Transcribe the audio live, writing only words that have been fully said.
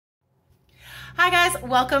Hi guys,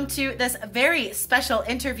 welcome to this very special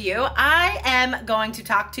interview. I am going to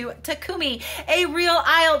talk to Takumi, a real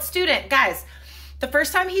IELTS student. Guys, the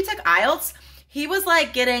first time he took IELTS, he was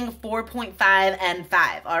like getting 4.5 and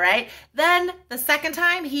 5, all right? Then the second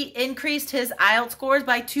time, he increased his IELTS scores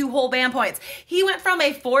by 2 whole band points. He went from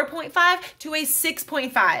a 4.5 to a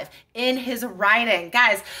 6.5 in his writing.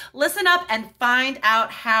 Guys, listen up and find out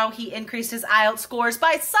how he increased his IELTS scores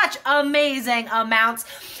by such amazing amounts.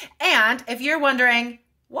 And if you're wondering,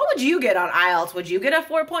 what would you get on IELTS? Would you get a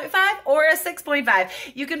 4.5 or a 6.5?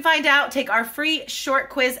 You can find out, take our free short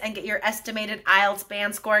quiz and get your estimated IELTS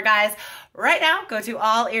band score, guys. Right now, go to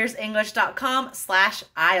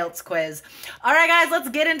allearsenglish.com/IELTS quiz. All right, guys, let's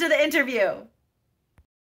get into the interview.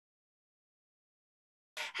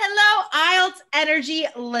 Hello, IELTS Energy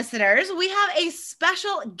listeners. We have a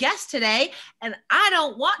special guest today, and I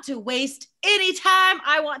don't want to waste any time.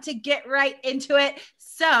 I want to get right into it.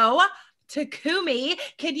 So, Takumi,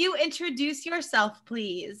 can you introduce yourself,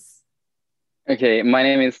 please? Okay, my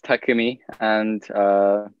name is Takumi, and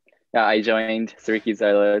I joined Three Keys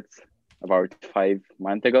IELTS about 5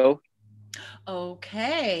 months ago.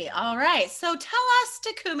 Okay, all right. So tell us,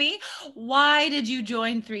 Takumi, why did you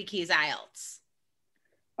join Three Keys IELTS?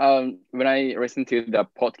 When I listened to the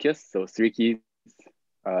podcast, so Three Keys,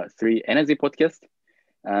 Three Energy podcast,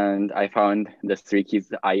 and I found the Three Keys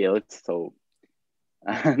IELTS,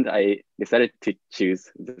 and I decided to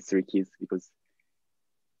choose the Three Keys because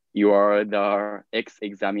you are the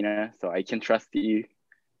ex-examiner, so I can trust you.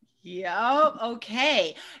 Yep.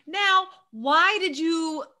 Okay. Now, why did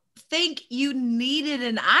you think you needed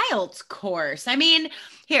an IELTS course? I mean,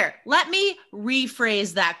 here, let me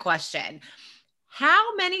rephrase that question.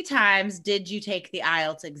 How many times did you take the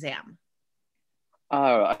IELTS exam?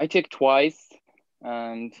 I took twice,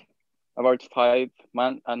 and about 6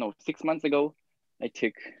 months ago, I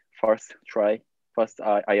took first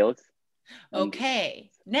IELTS.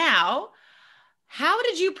 Okay. Now, how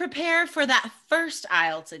did you prepare for that first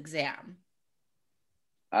IELTS exam?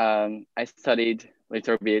 I studied a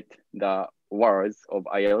little bit the words of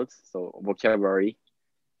IELTS, so vocabulary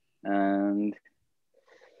and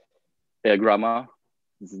grammar.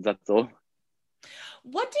 That's all.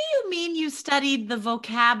 What do you mean you studied the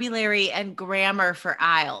vocabulary and grammar for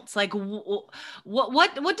IELTS? Like,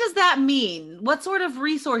 what does that mean? What sort of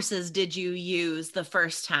resources did you use the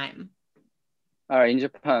first time? In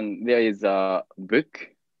Japan, there is a book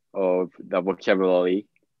of the vocabulary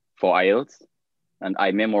for IELTS, and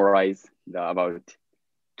I memorized about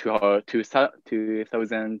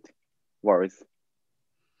 2,000 words.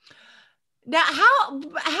 Now, how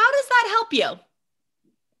does that help you?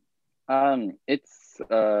 It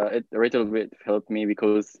a little bit helped me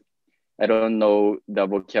because I don't know the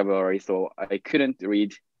vocabulary, so I couldn't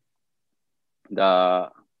read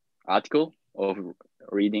the article of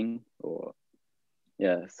reading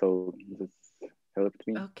so this helped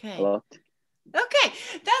me a lot. Okay,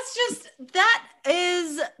 that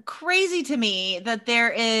is crazy to me that there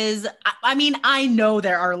is, I mean, I know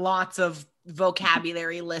there are lots of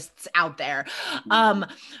vocabulary lists out there.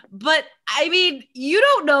 But I mean, you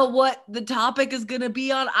don't know what the topic is going to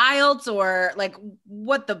be on IELTS or like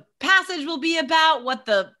what the passage will be about, what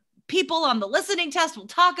the people on the listening test will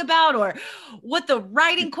talk about, or what the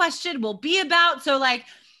writing question will be about. So like,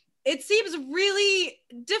 it seems really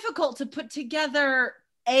difficult to put together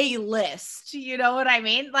a list, you know what I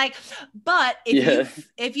mean? Like, but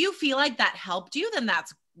if you feel like that helped you, then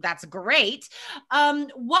that's great.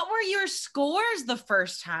 What were your scores the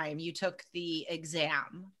first time you took the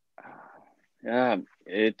exam? Yeah,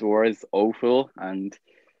 it was awful, and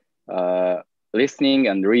listening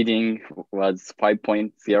and reading was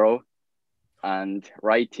 5.0, and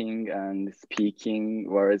writing and speaking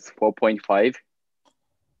was 4.5.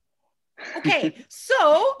 Okay,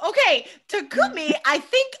 Takumi, I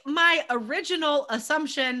think my original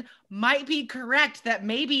assumption might be correct that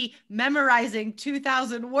maybe memorizing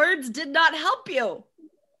 2,000 words did not help you.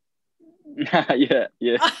 Yeah. I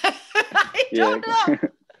don't know.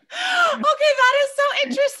 Okay, that is so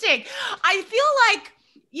interesting. I feel like,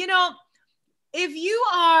 if you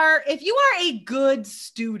are a good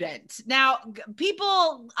student, now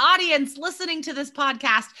audience listening to this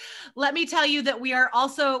podcast, let me tell you that we are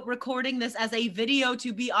also recording this as a video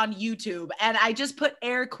to be on YouTube. And I just put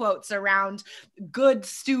air quotes around good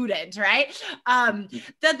student, right?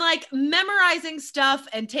 Then like memorizing stuff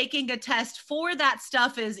and taking a test for that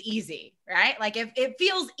stuff is easy, right? Like if it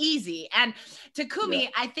feels easy. And Takumi,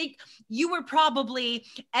 I think you were probably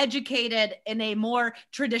educated in a more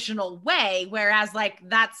traditional way, whereas like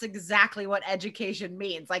that's exactly what education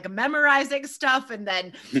means, like memorizing stuff and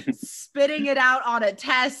then spitting it out on a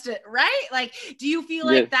test, right? Like, do you feel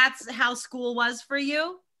like Yes. that's how school was for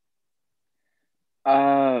you?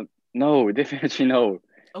 No, definitely no.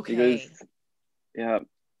 Because Okay. yeah,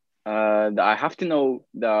 I have to know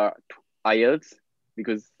the IELTS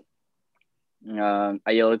because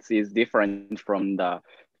IELTS is different from the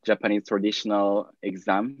Japanese traditional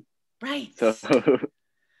exam. Right. So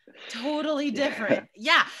Totally yeah. different.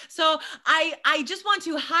 Yeah. So I just want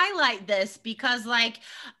to highlight this because like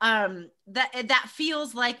that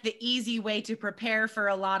feels like the easy way to prepare for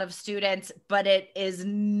a lot of students, but it is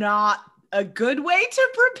not a good way to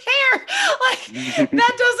prepare. Like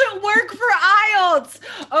that doesn't work for IELTS.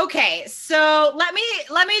 Okay, so let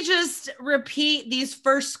me just repeat these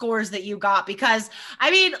first scores that you got because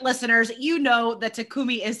I mean, listeners, you know that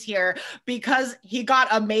Takumi is here because he got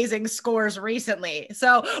amazing scores recently.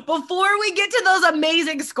 So before we get to those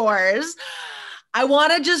amazing scores, I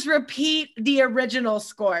want to just repeat the original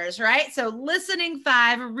scores, right? So listening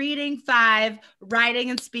 5, reading 5, writing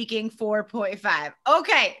and speaking 4.5.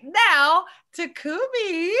 Okay, now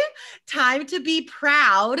Takumi, time to be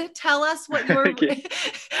proud. Tell us what your Okay.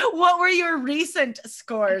 what were your recent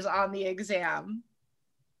scores on the exam?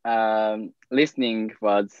 Listening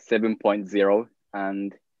was 7.0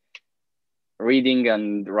 and reading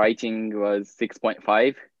and writing was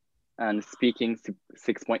 6.5 and speaking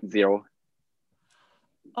 6.0.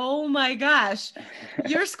 Oh my gosh.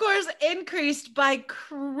 Your scores increased by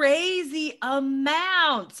crazy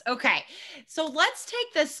amounts. Okay. So let's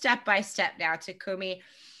take this step by step now, Takumi.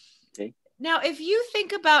 Okay. Now, if you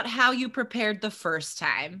think about how you prepared the first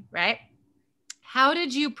time, right? How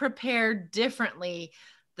did you prepare differently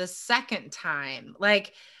the second time?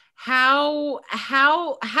 Like how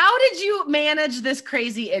did you manage this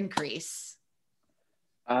crazy increase?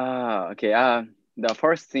 Okay. The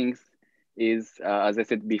first things is as I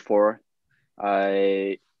said before,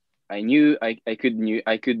 I I could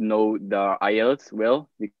know the IELTS well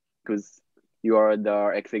because you are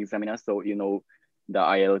the examiner, so you know the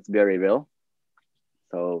IELTS very well.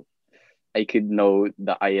 So I could know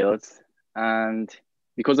the IELTS, and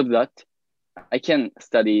because of that, I can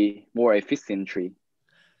study more efficiently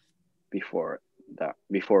before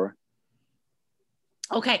before.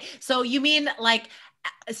 Okay, so you mean like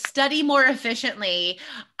study more efficiently.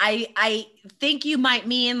 I think you might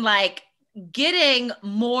mean like getting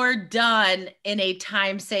more done in a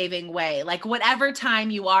time-saving way. Like whatever time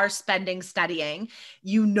you are spending studying,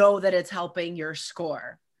 you know that it's helping your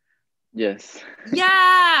score. Yes.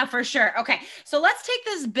 Yeah, for sure. Okay. So let's take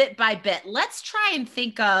this bit by bit. Let's try and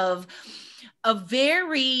think of a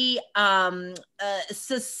very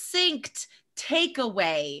succinct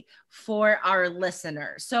takeaway for our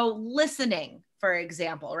listeners. So, listening, for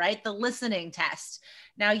example, right? The listening test.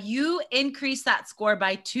 Now, you increase that score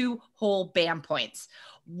by 2 whole band points.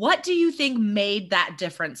 What do you think made that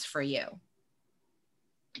difference for you?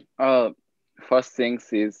 Uh, First things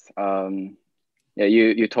is yeah,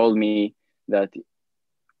 you told me that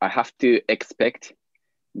I have to expect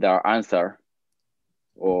the answer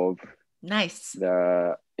of Nice.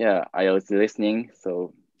 the yeah I was listening,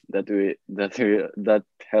 so that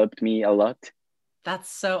helped me a lot. That's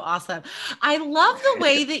so awesome. I love the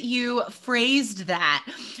way that you phrased that.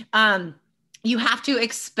 You have to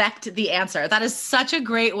expect the answer. That is such a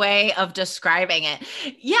great way of describing it.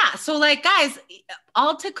 Yeah. So, like, guys,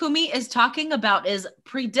 all Takumi is talking about is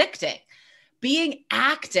predicting, being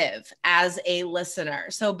active as a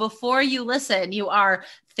listener. So, before you listen, you are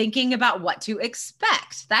thinking about what to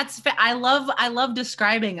expect. I love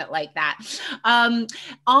describing it like that. On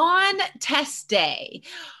test day,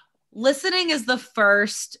 listening is the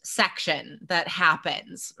first section that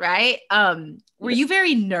happens, right? Were Yeah. you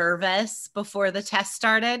very nervous before the test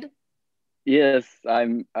started? Yes, I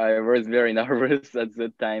was very nervous at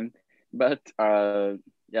that time, but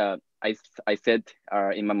yeah, I said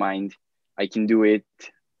in my mind I can do it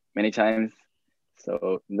many times,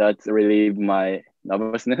 so that relieved my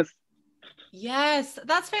nervousness. Yes,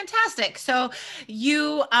 that's fantastic. So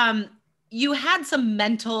you had some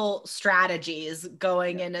mental strategies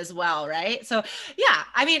going Yeah. in as well, right? So yeah,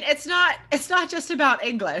 I mean it's not just about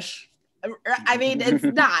English. I mean, it's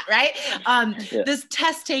not, right? Yeah. This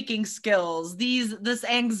test taking skills, this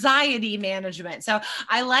anxiety management. So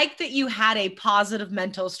I like that you had a positive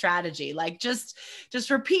mental strategy. Like just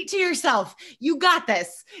repeat to yourself, you got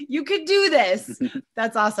this. You could do this.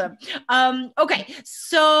 That's awesome. Okay,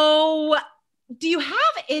 so do you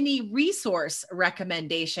have any resource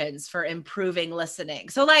recommendations for improving listening?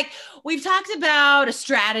 So like we've talked about a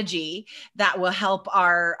strategy that will help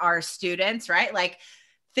our students, right? Like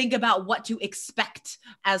think about what to expect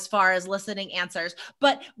as far as listening answers.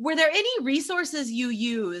 But were there any resources you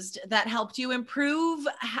used that helped you improve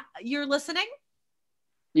your listening?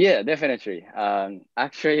 Yeah, definitely.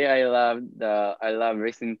 Actually, I love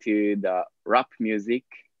listening to the rap music.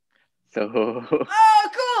 So Oh,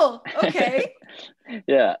 cool. Okay.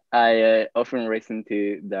 yeah, I often listen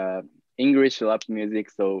to the English rap music.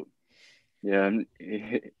 So yeah,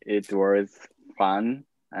 it was fun,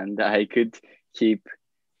 and I could keep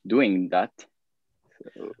doing that.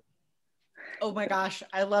 So Oh my gosh,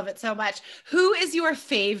 I love it so much. Who is your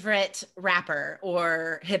favorite rapper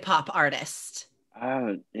or hip hop artist?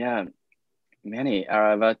 yeah, many.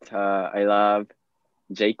 But I love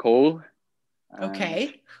J. Cole and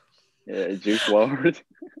Okay. Juice WRLD.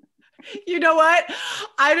 You know what?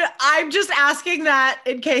 I'm just asking that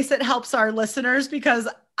in case it helps our listeners because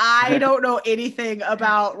I don't know anything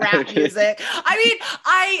about rap Okay. music. I mean,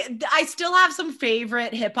 I still have some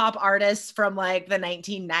favorite hip hop artists from like the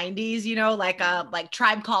 1990s, you know, like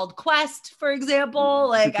Tribe Called Quest, for example.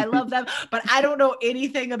 Like I love them, but I don't know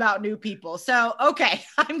anything about new people. So, okay,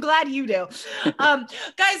 I'm glad you do.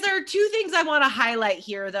 Guys, there are two things I want to highlight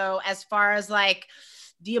here though as far as like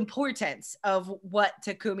the importance of what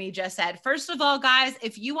Takumi just said. First of all, guys,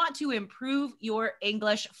 if you want to improve your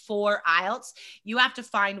English for IELTS, you have to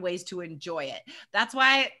find ways to enjoy it. That's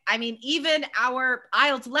why, I mean, even our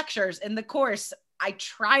IELTS lectures in the course, I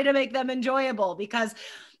try to make them enjoyable because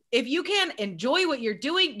if you can enjoy what you're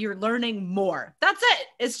doing, you're learning more. That's it.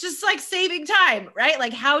 It's just like saving time, right?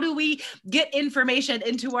 Like, how do we get information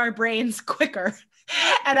into our brains quicker?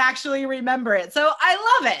 And actually remember it. So I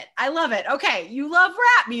love it. I love it. Okay, you love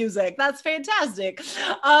rap music. That's fantastic.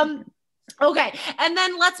 Okay, and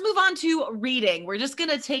then let's move on to reading. We're just going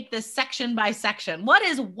to take this section by section. What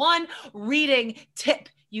is one reading tip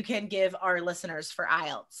you can give our listeners for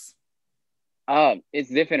IELTS? It's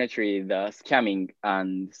definitely the skimming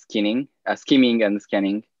and scanning,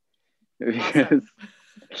 because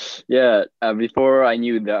Awesome. yeah, before I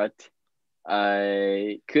knew that,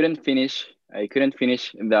 I couldn't finish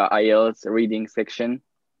the IELTS reading section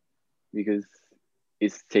because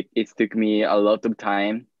it took me a lot of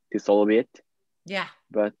time to solve it. Yeah.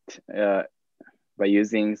 But uh, by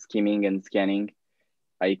using skimming and scanning,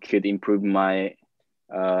 I could improve my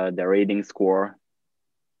the reading score.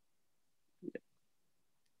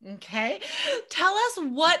 Okay. Tell us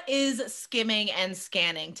what is skimming and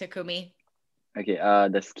scanning, Takumi? Okay,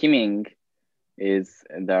 the skimming is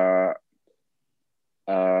the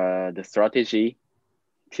strategy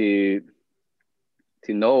to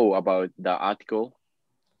know about the article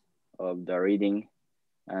of the reading,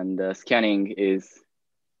 and the scanning is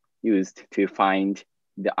used to find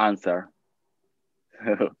the answer.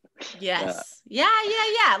 Yeah, Yes. Yeah, yeah,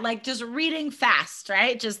 yeah. Like just reading fast,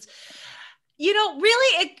 right? Just,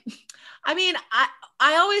 really, I mean,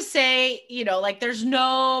 I always say, like there's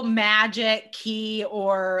no magic key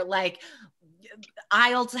or like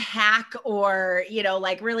IELTS hack or,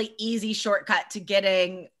 like really easy shortcut to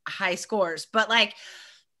getting high scores. But like,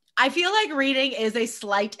 I feel like reading is a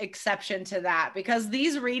slight exception to that because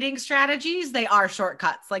these reading strategies, they are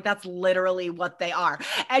shortcuts. Like that's literally what they are.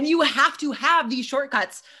 And you have to have these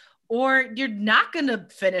shortcuts or you're not going to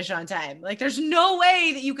finish on time. Like there's no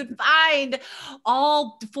way that you could find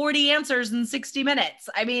all 40 answers in 60 minutes.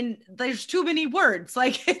 I mean, there's too many words.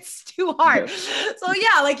 Like it's too hard. yeah. So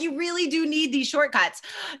yeah, like you really do need these shortcuts.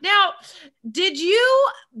 Now, did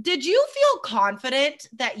you feel confident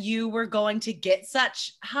that you were going to get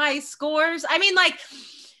such high scores? I mean, like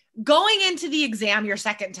going into the exam your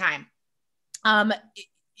second time, um,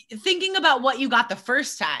 thinking about what you got the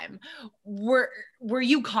first time, were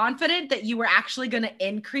you confident that you were actually going to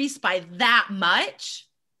increase by that much?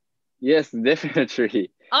 Yes,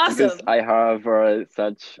 definitely, because Awesome. I have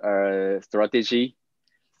such a strategy.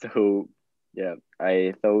 So yeah,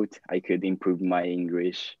 I thought I could improve my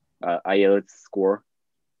English IELTS score.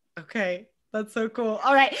 Okay. That's so cool.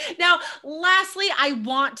 All right. Now, lastly, I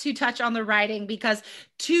want to touch on the writing because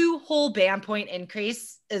two whole band point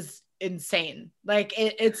increase is insane. Like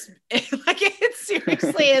like it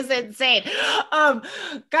seriously is insane. Um,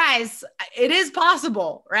 Guys, it is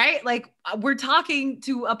possible, right? Like we're talking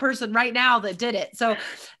to a person right now that did it. So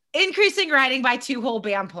increasing writing by two whole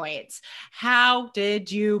band points. How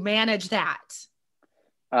did you manage that?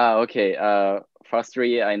 Okay.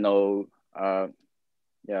 Firstly, I know.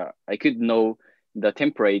 Yeah, I could know the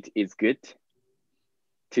template is good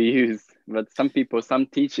to use, but some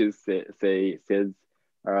teachers says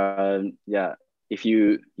Yeah, if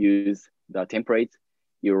you use the template,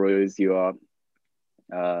 you lose your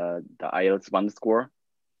the IELTS one score,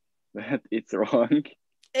 but it's wrong.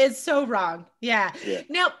 It's so wrong. Yeah. Yeah.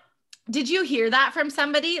 Now, did you hear that from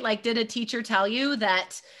somebody? Like, did a teacher tell you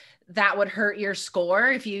that that would hurt your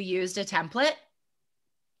score if you used a template?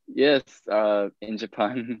 Yes. In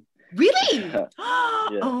Japan. Really? Yeah.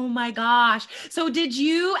 Oh my gosh. So did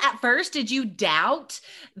you at first, did you doubt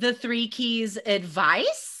the three keys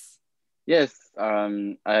advice? Yes.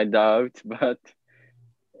 I doubt, but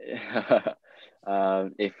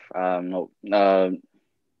if no,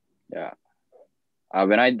 yeah.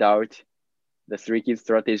 When I doubt the three key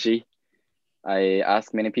strategy, I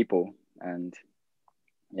ask many people, and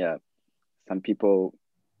yeah, some people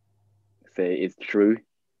say it's true.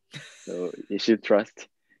 So you should trust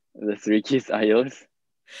the three keys IELTS.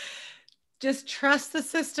 Just trust the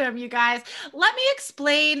system, you guys. Let me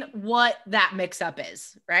explain what that mix up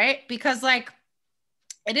is, right? Because, like,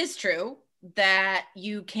 it is true that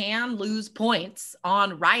you can lose points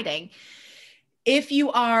on writing if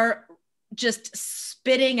you are just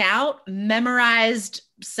spitting out memorized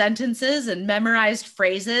sentences and memorized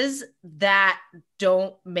phrases that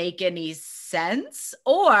don't make any sense,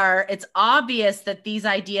 or it's obvious that these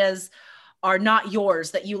ideas are not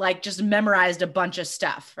yours, that you like just memorized a bunch of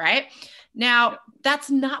stuff, right? Now, that's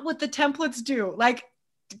not what the templates do. Like,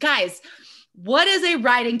 guys, what is a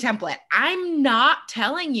writing template? I'm not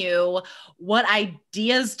telling you what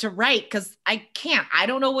ideas to write because I can't. I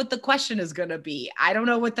don't know what the question is going to be. I don't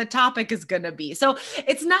know what the topic is going to be. So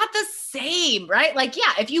it's not the same, right? Like,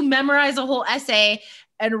 yeah, if you memorize a whole essay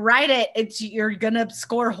and write it, you're going to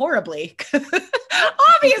score horribly.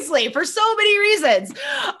 Obviously, for so many reasons.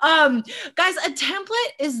 Guys, a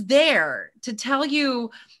template is there to tell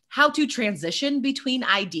you how to transition between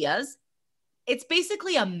ideas. It's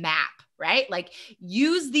basically a map, right? Like,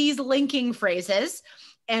 use these linking phrases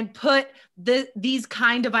and put these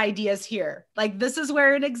kind of ideas here. Like, this is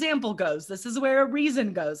where an example goes. This is where a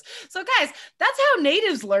reason goes. So guys, that's how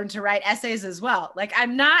natives learn to write essays as well. Like,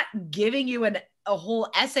 I'm not giving you a whole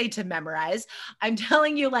essay to memorize. I'm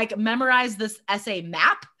telling you, like, memorize this essay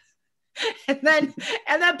map and then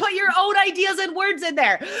put your own ideas and words in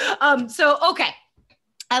there. So okay,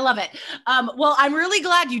 I love it. Well, I'm really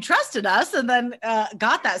glad you trusted us and then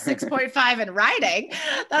got that 6.5 in writing.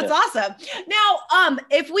 That's Yeah. awesome. Now,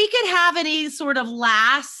 if we could have any sort of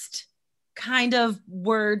last kind of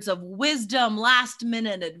words of wisdom, last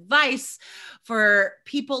minute advice for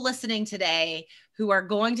people listening today who are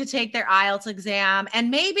going to take their IELTS exam,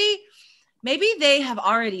 and maybe they have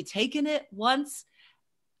already taken it once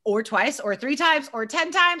or twice or three times or 10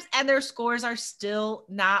 times and their scores are still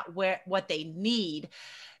not what they need.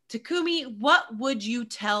 Takumi, what would you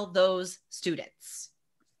tell those students?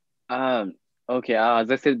 Um, okay, as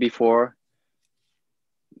I said before,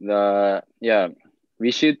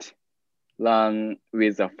 we should learn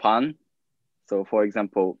with a fun. So for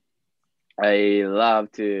example, I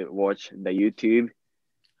love to watch the YouTube,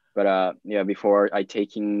 but before I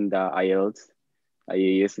taking the IELTS, I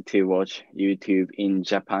used to watch YouTube in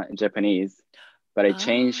Japanese, but I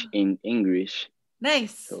changed in English.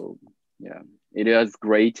 Nice. So yeah, it was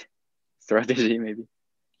great strategy maybe.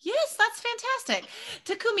 Yes, that's fantastic.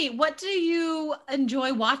 Takumi, what do you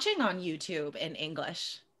enjoy watching on YouTube in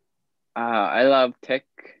English? I love tech,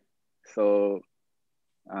 so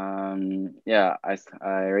I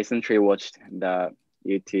recently watched the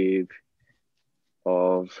YouTube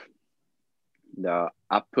of the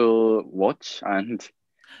Apple Watch and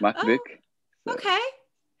MacBook. Oh, So okay.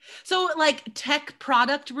 So like tech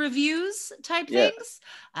product reviews type yeah, things?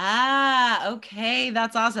 Okay.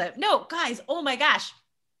 That's awesome. No, guys, oh my gosh.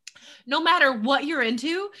 No matter what you're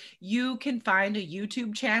into, you can find a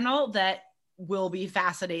YouTube channel that will be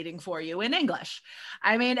fascinating for you in English.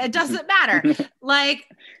 I mean, it doesn't matter. Like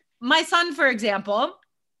my son, for example,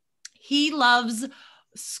 he loves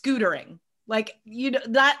scootering. Like, you know,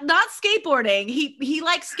 not skateboarding. He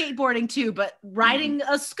likes skateboarding too, but riding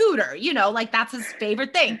a scooter, you know, like that's his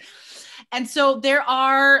favorite thing. And so there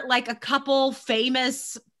are like a couple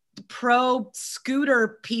famous pro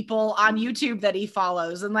scooter people on YouTube that he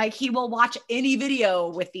follows, and like he will watch any video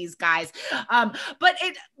with these guys. But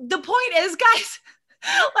the point is, guys,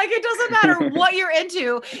 like it doesn't matter what you're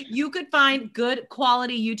into, you could find good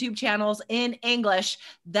quality YouTube channels in English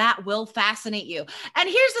that will fascinate you. And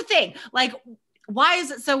here's the thing, like, why is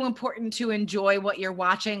it so important to enjoy what you're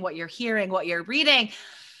watching, what you're hearing, what you're reading?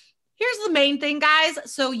 Here's the main thing, guys,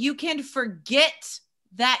 so you can forget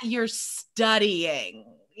that you're studying.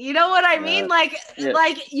 You know what I mean? yeah,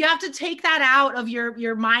 Like, yeah, you have to take that out of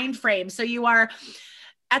your mind frame. So you are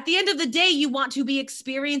at the end of the day, you want to be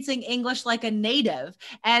experiencing English like a native.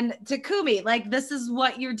 And Takumi, like this is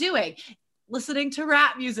what you're doing. Listening to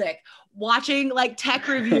rap music, watching like tech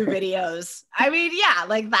review videos. I mean, yeah,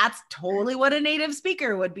 like that's totally what a native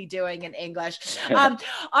speaker would be doing in English. All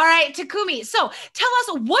right, Takumi. So tell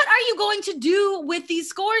us, what are you going to do with these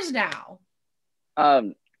scores now? Yeah,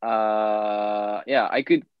 I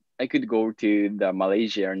could go to the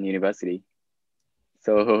Malaysian university.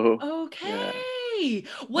 So yeah, Okay.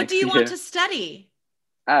 What do next you want year. to study?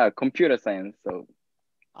 Computer science. So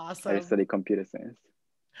I Awesome. study computer science.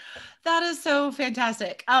 That is so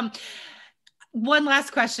fantastic. One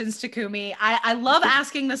last question, Takumi. I love Okay.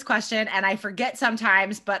 asking this question and I forget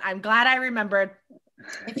sometimes, but I'm glad I remembered.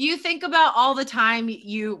 If you think about all the time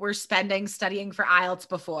you were spending studying for IELTS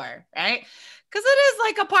before, right? Because it is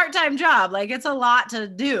like a part-time job, like it's a lot to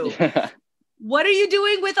do. Yeah. What are you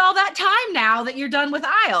doing with all that time now that you're done with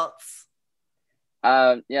IELTS?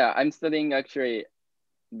 Yeah, I'm studying actually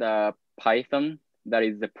the Python, that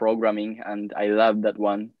is the programming, and I love that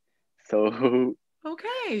one. So,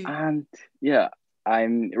 Okay. and yeah,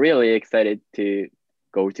 I'm really excited to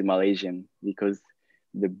go to Malaysian because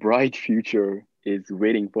the bright future is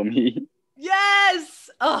waiting for me. Yes.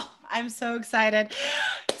 Oh, I'm so excited.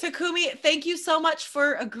 Takumi, thank you so much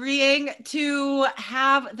for agreeing to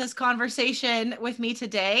have this conversation with me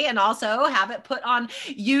today and also have it put on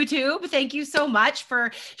YouTube. Thank you so much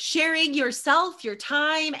for sharing yourself, your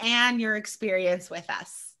time, and your experience with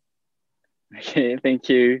us. Okay, thank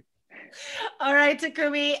you. All right,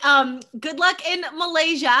 Takumi. Good luck in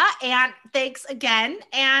Malaysia and thanks again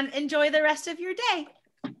and enjoy the rest of your day.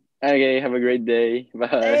 Okay, have a great day. Bye.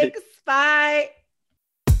 Thanks. Bye.